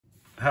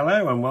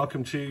Hello and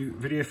welcome to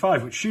video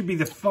 5, which should be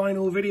the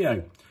final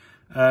video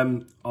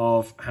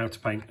of how to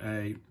paint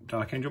a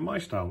Dark Angel my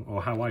style,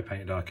 or how I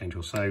paint a Dark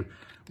Angel. So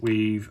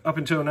up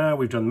until now,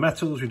 we've done the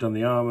metals, we've done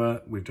the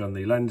armour, we've done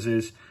the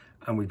lenses,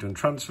 and we've done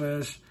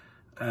transfers.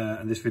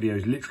 And this video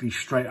is literally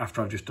straight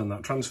after I've just done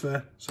that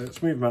transfer. So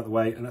let's move them out of the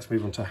way and let's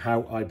move on to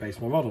how I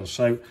base my models.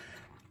 So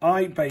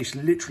I base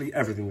literally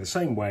everything the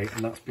same way,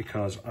 and that's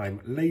because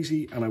I'm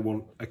lazy and I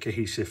want a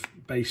cohesive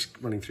base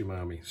running through my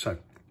army. So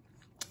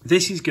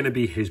this is going to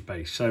be his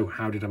base. So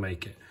how did I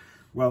make it?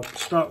 Well,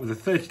 start with a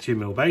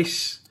 32mm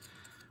base,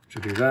 which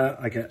I do there.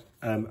 I get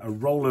a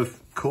roll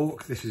of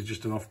cork. This is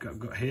just an offcut I've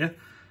got here.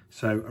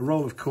 So a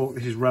roll of cork.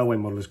 This is Railway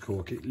Modeller's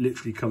cork. It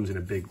literally comes in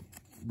a big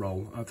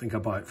roll. I think I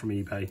buy it from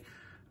eBay.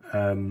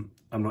 I'm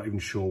not even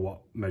sure what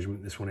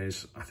measurement this one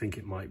is. I think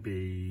it might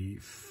be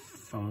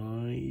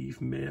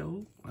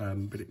 5mm,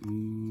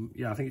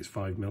 yeah, I think it's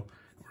 5mm, or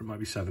it might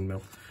be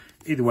 7mm.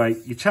 Either way,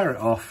 you tear it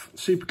off,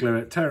 super glue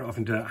it, tear it off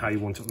into how you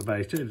want it on the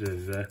base.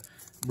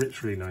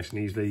 Rips really nice and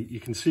easily. You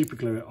can super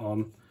glue it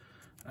on,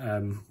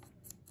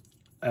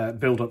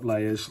 build up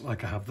layers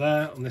like I have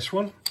there on this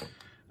one,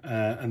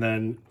 and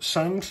then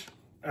sand.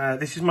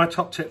 This is my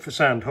top tip for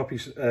sand, hobby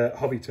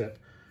tip,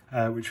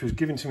 which was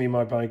given to me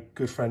by my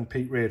good friend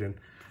Pete Reardon.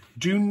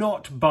 Do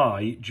not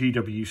buy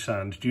GW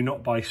sand. Do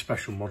not buy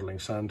special modelling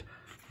sand.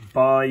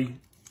 Buy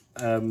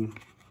bird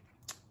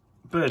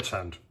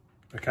sand.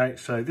 Okay,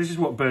 so this is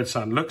what bird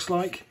sand looks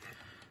like.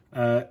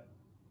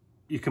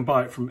 You can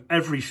buy it from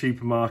every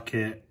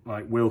supermarket,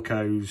 like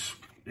Wilko's,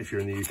 if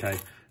you're in the UK,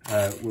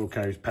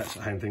 Wilko's, Pets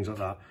at Home, things like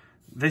that.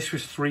 This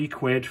was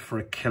 £3 for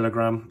a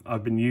kilogram.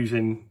 I've been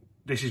using,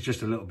 this is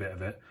just a little bit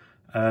of it.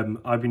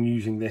 I've been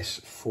using this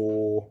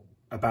for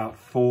about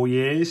 4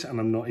 years, and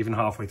I'm not even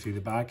halfway through the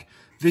bag.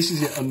 This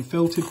is it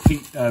unfiltered.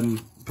 Pete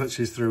puts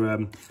his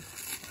through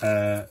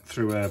a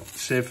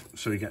sieve,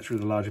 so he gets rid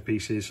of the larger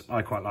pieces.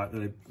 I quite like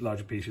the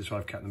larger pieces, so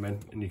I've kept them in,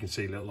 and you can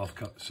see little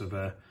offcuts of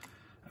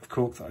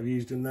cork that I've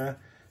used in there.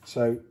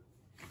 So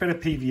a bit of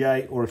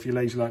PVA, or if you're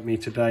lazy like me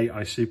today,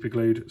 I super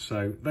glued,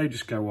 so they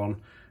just go on.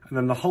 And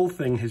then the whole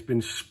thing has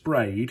been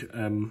sprayed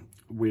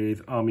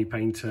with Army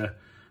Painter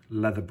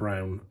leather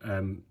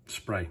brown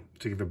spray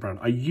to give it brown.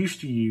 I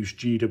used to use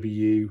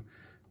GW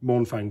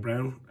Mornfang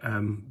brown,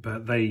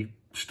 but they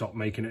stopped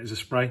making it as a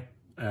spray,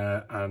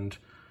 and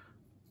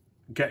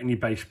getting your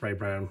base spray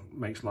brown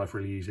makes life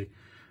really easy.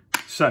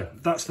 So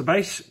that's the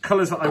base.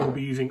 Colours that I will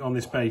be using on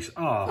this base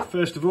are,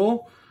 first of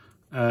all,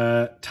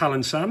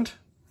 tallarn sand.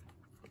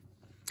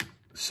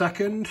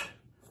 Second,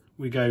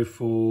 we go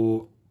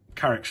for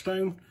Karak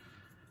stone.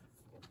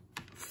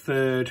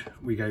 Third,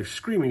 we go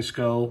Screaming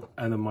Skull,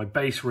 and then my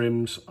base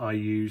rims, I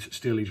use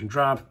Steel Legion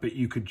drab, but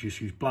you could just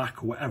use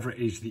black or whatever it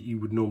is that you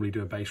would normally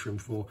do a base rim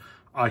for.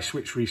 I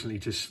switched recently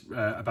to,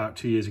 about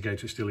 2 years ago,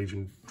 to Steel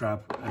Legion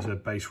drab as a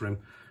base rim,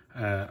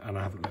 and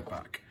I haven't looked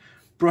back.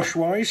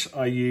 Brush-wise,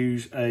 I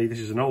use this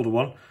is an older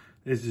one.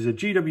 This is a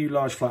GW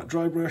large flat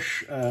dry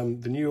brush.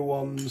 The newer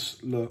ones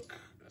look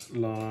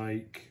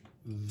like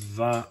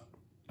that.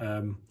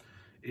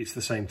 It's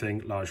the same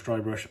thing, large dry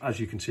brush. As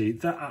you can see,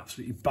 they're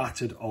absolutely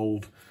battered,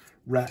 old,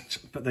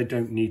 wrecked, but they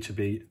don't need to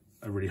be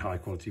a really high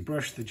quality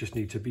brush. They just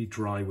need to be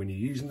dry when you're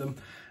using them.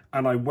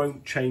 And I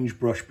won't change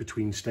brush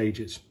between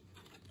stages.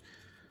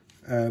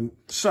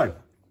 So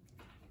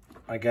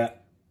I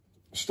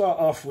start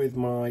off with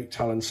my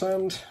tallarn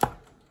sand.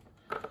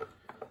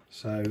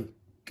 So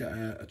get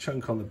a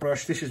chunk on the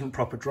brush. This isn't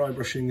proper dry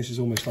brushing. This is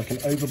almost like an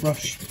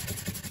overbrush.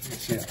 You can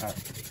see it,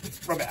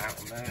 rub it out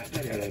on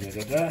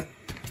there.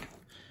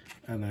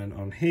 And then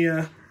on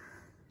here,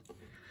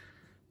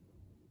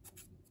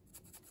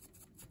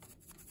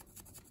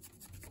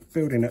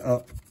 building it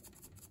up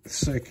with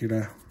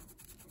circular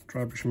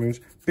dry brush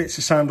moves. Bits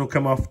of sand will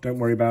come off, don't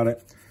worry about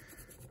it.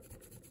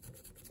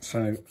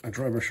 So I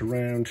dry brush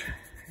around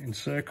in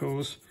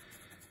circles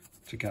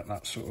to get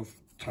that sort of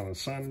tallarn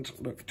sand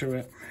look to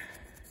it.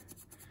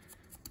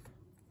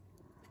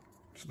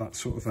 So that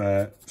sort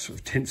of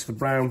tints the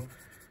brown,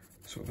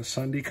 sort of a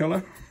sandy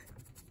colour.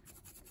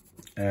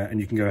 And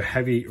you can go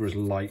heavy or as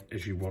light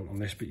as you want on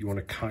this, but you want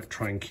to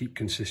try and keep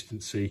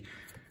consistency,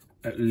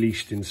 at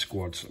least in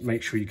squads.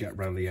 Make sure you get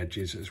around the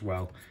edges as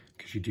well,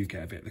 because you do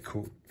get a bit of the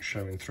cork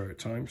showing through at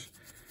times.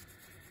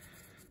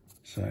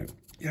 So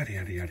yada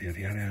yada yada yada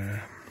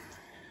yada.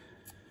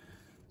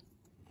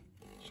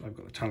 So I've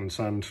got the tallarn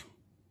sand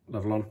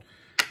level on.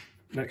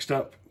 Next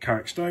up,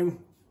 Karak stone.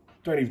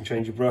 Don't even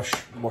change your brush.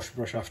 Wash your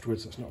brush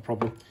afterwards, that's not a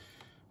problem.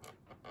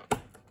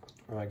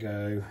 I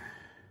go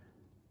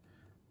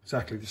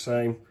exactly the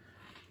same.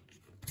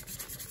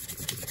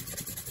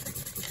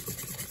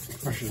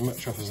 Brush as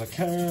much off as I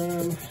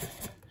can.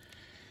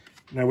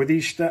 Now with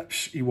these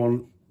steps, you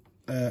want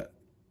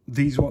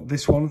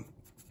this one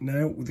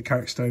now with the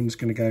Karak stone is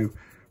going to go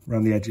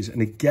around the edges.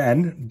 And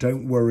again,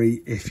 don't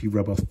worry if you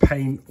rub off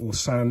paint or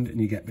sand and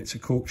you get bits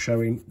of cork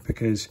showing,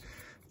 because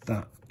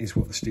that is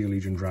what the Steel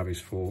Legion drab is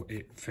for.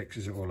 It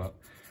fixes it all up.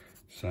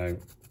 So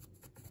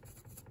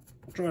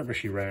dry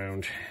brushy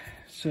round,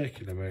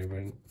 circular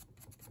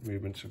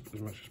movements as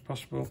much as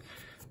possible.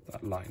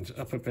 That lightens it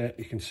up a bit.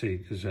 You can see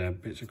there's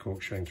bits of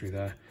cork showing through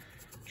there.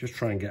 Just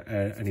try and get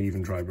an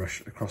even dry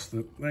brush across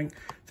the thing.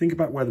 Think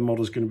about where the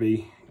model's going to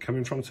be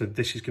coming from. So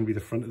this is going to be the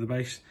front of the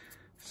base.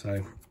 So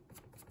I'm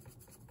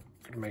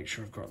going to make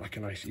sure I've got like a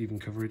nice even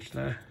coverage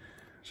there.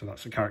 So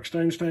that's the Karak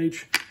stone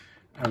stage.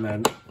 And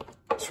then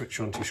switch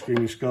on to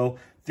Screaming Skull.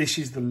 This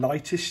is the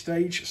lightest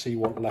stage, so you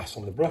want less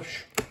on the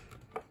brush.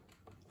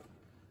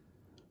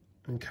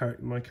 And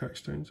my Karak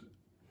stones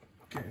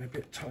are getting a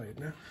bit tired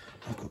now.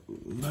 I've got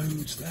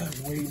loads there,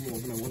 way more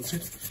than I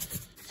wanted.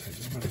 So it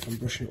doesn't matter if I'm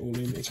brushing it all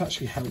in. It's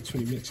actually helps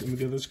when you mix it in with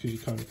the others because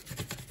you're kind of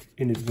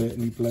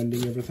inadvertently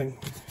blending everything.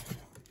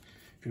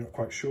 If you're not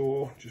quite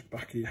sure, just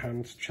back of your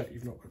hand to check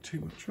you've not got too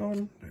much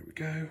on. There we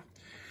go.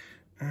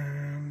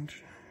 And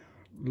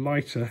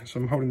lighter, so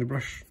I'm holding the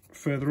brush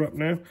further up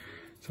now.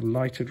 It's a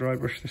lighter dry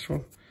brush, this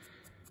one.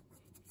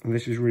 And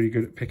this is really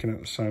good at picking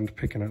out the sand,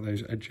 picking out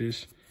those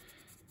edges.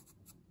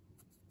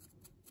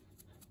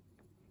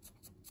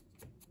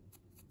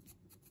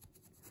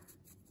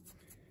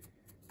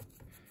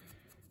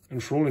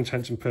 And for all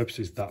intents and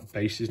purposes, that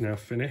base is now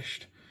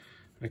finished.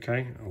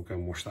 Okay, I'll go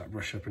and wash that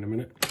brush up in a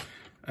minute.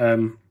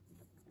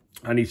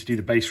 I need to do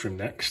the base rim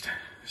next.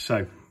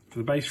 So for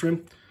the base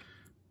rim,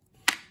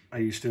 I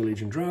use Steel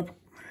Legion drab.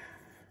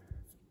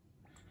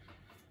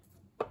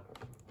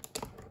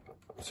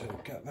 So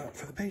get that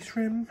for the base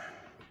rim. In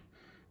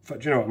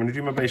fact, do you know what? I'm going to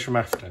do my base rim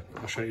after.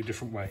 I'll show you a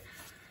different way.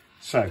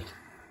 So,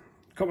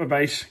 got my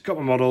base, got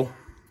my model.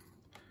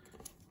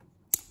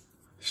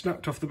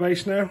 Snapped off the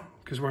base now,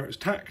 because where it's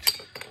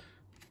tacked,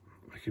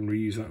 I can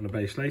reuse that on the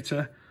base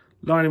later.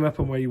 Line him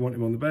up on where you want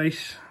him on the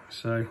base.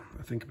 So,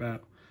 I think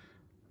about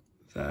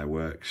there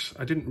works.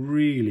 I didn't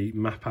really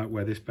map out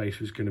where this base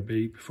was going to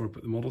be before I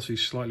put the model, so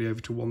he's slightly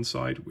over to one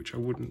side, which I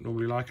wouldn't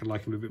normally like. I'd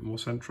like him a bit more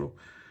central,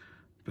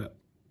 but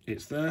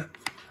it's there.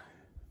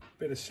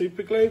 Bit of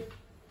super glue.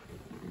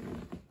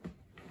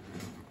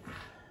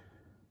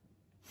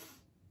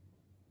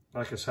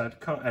 Like I said,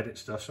 can't edit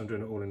stuff, so I'm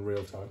doing it all in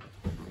real time.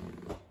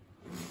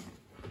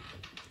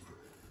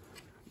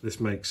 This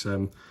makes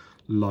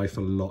life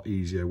a lot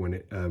easier when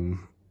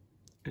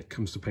it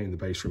comes to painting the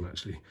base rim,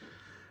 actually.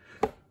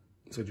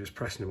 So just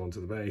pressing him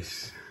onto the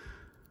base.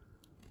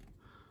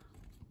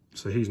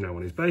 So he's now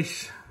on his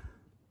base.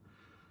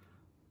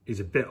 He's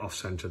a bit off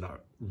centre,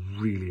 that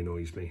really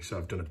annoys me. So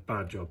I've done a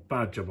bad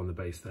job on the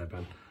base there,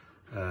 Ben,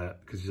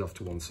 because he's off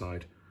to one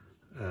side.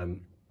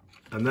 And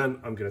then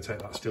I'm going to take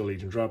that Steel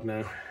Legion drab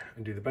now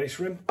and do the base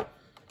rim.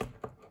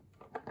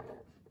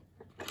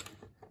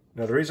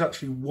 Now there is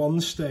actually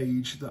one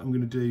stage that I'm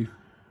going to do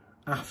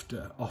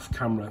after off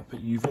camera,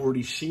 but you've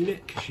already seen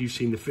it because you've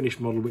seen the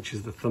finished model, which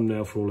is the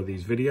thumbnail for all of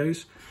these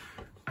videos.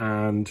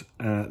 And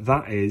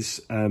that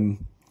is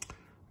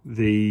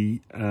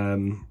the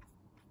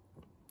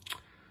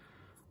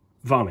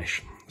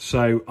varnish.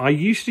 So I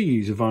used to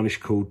use a varnish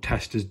called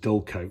Tester's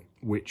Dull Coat,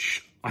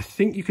 which I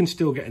think you can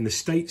still get in the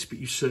States, but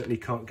you certainly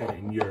can't get it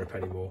in Europe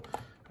anymore.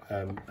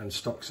 And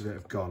stocks of it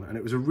have gone. And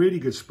it was a really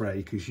good spray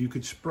because you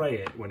could spray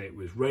it when it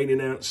was raining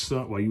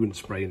outside. Well, you wouldn't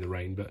spray in the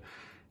rain, but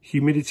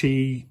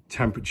humidity,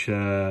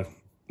 temperature,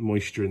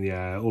 moisture in the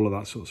air, all of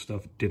that sort of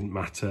stuff didn't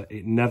matter.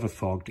 It never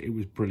fogged. It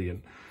was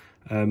brilliant.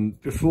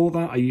 Before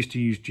that, I used to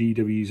use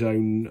GW's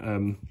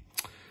own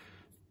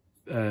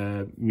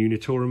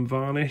Munitorum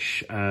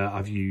varnish.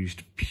 I've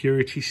used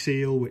Purity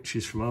Seal, which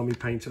is from Army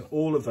Painter.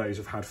 All of those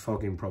have had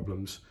fogging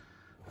problems.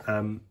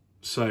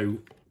 So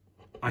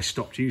I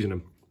stopped using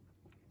them.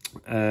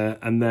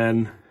 And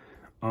then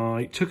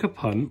I took a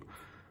punt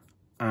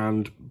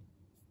and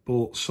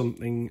bought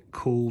something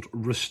called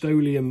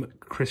Rust-Oleum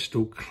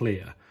Crystal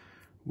Clear,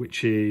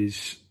 which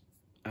is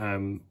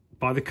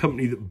by the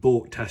company that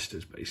bought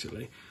Testers,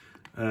 basically.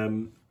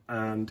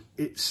 And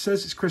it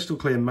says it's crystal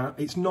clear matte.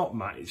 It's not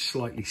matte, it's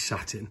slightly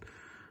satin.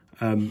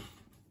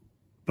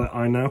 But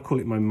I now call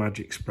it my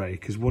magic spray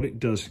because what it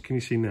does, can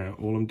you see now,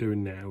 all I'm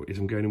doing now is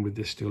I'm going in with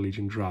this Steel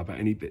Legion drab at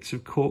any bits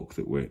of cork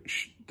that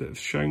have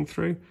shown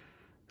through,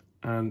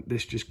 and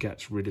this just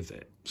gets rid of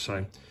it.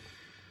 So,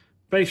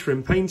 base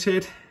rim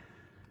painted,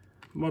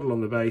 model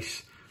on the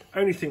base.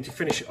 Only thing to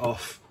finish it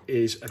off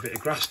is a bit of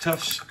grass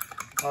tufts.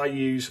 I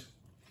use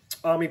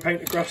Army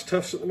Painter grass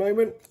tufts at the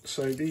moment.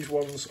 So these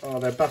ones are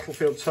their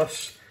Battlefield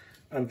tufts,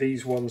 and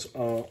these ones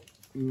are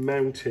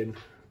mountain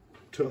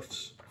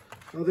tufts.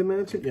 Are they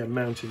mountain? Yeah,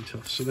 mountain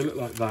tufts. So they look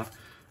like that,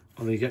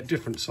 and then you get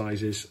different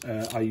sizes.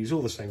 I use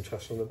all the same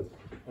tufts on them,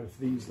 and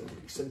for these they're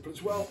really simple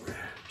as well.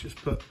 Just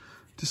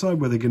decide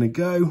where they're going to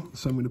go.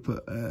 So I'm going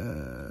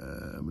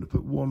to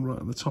put one right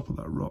on the top of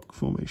that rock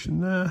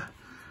formation there.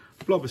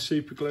 Blob of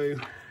super glue,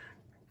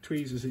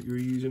 tweezers that you were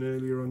using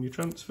earlier on your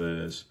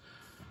transfers.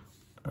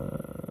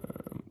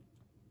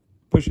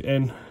 Push it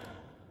in.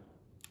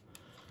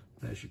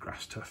 There's your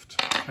grass tuft,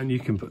 and you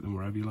can put them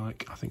wherever you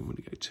like. I think I'm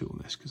going to go 2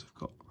 on this because I've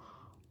got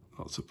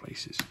lots of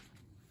places.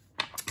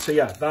 So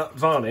yeah, that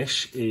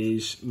varnish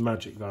is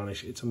magic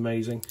varnish. It's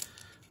amazing,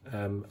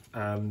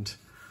 and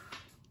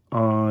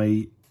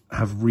I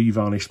have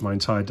re-varnished my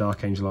entire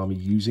Dark Angel army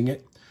using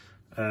it.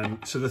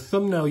 So the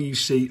thumbnail you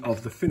see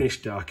of the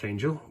finished Dark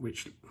Angel,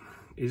 which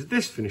is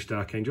this finished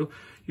Dark Angel,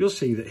 you'll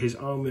see that his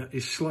armour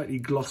is slightly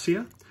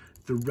glossier.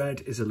 The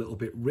red is a little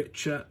bit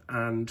richer,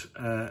 and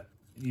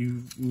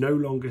you no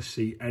longer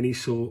see any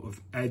sort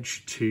of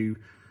edge to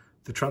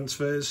the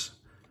transfers.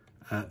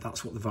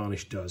 That's what the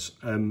varnish does.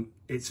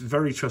 It's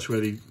very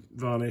trustworthy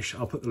varnish.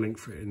 I'll put the link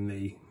for it in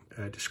the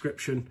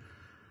description.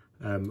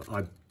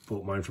 I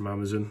bought mine from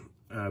Amazon.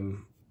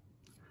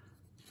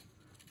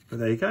 But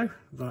there you go.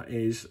 That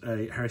is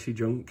a Heresy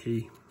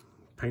Junkie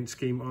paint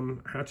scheme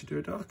on how to do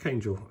a Dark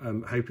Angel.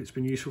 Hope it's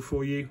been useful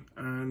for you,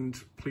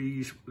 and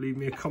please leave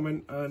me a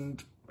comment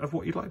of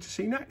what you'd like to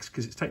see next,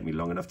 because it's taken me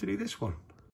long enough to do this one.